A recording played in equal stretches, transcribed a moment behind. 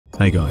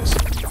Hey guys,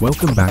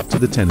 welcome back to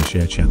the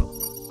Tenorshare channel.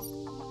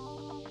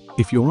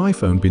 If your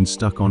iPhone been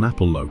stuck on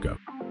Apple logo,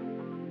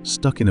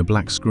 stuck in a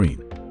black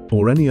screen,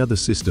 or any other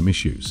system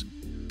issues,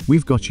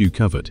 we've got you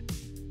covered.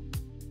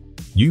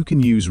 You can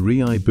use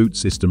ReiBoot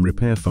system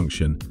repair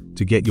function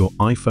to get your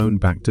iPhone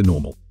back to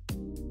normal.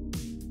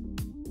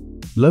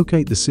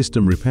 Locate the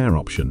system repair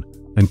option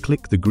and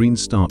click the green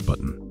start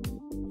button.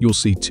 You'll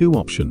see two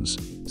options.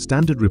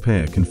 Standard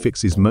repair can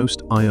fix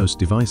most iOS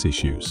device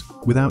issues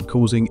without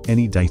causing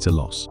any data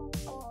loss.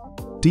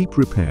 Deep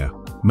repair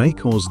may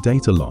cause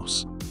data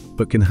loss,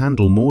 but can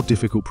handle more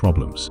difficult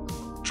problems.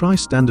 Try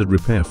standard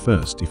repair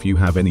first if you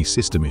have any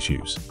system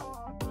issues.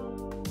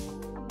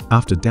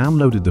 After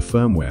downloaded the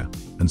firmware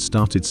and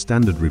started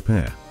standard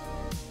repair,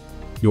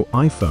 your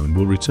iPhone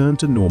will return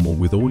to normal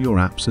with all your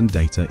apps and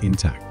data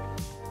intact.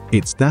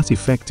 It's that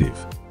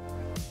effective.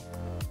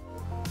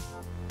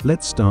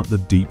 Let's start the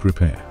deep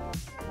repair.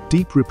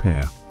 Deep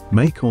repair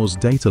may cause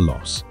data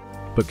loss,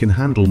 but can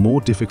handle more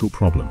difficult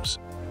problems.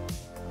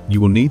 You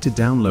will need to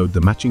download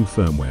the matching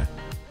firmware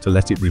to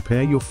let it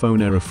repair your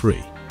phone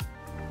error-free.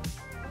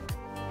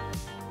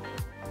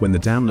 When the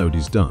download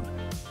is done,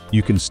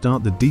 you can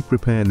start the deep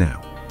repair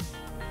now.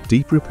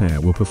 Deep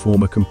repair will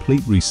perform a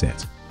complete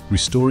reset,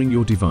 restoring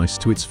your device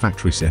to its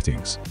factory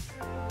settings.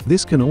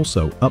 This can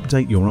also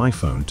update your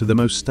iPhone to the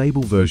most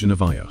stable version of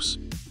iOS.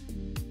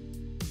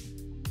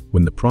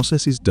 When the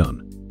process is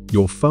done,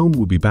 your phone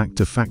will be back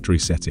to factory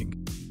setting,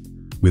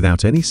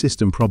 without any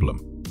system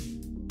problem.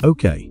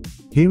 Okay,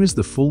 here is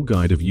the full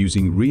guide of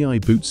using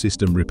ReiBoot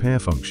system repair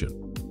function.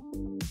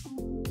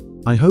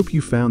 I hope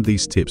you found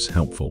these tips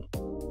helpful.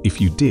 If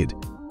you did,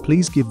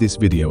 please give this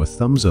video a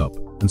thumbs up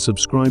and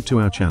subscribe to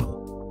our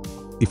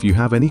channel. If you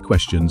have any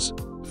questions,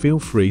 feel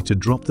free to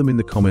drop them in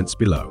the comments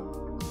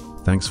below.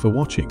 Thanks for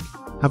watching.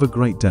 Have a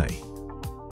great day.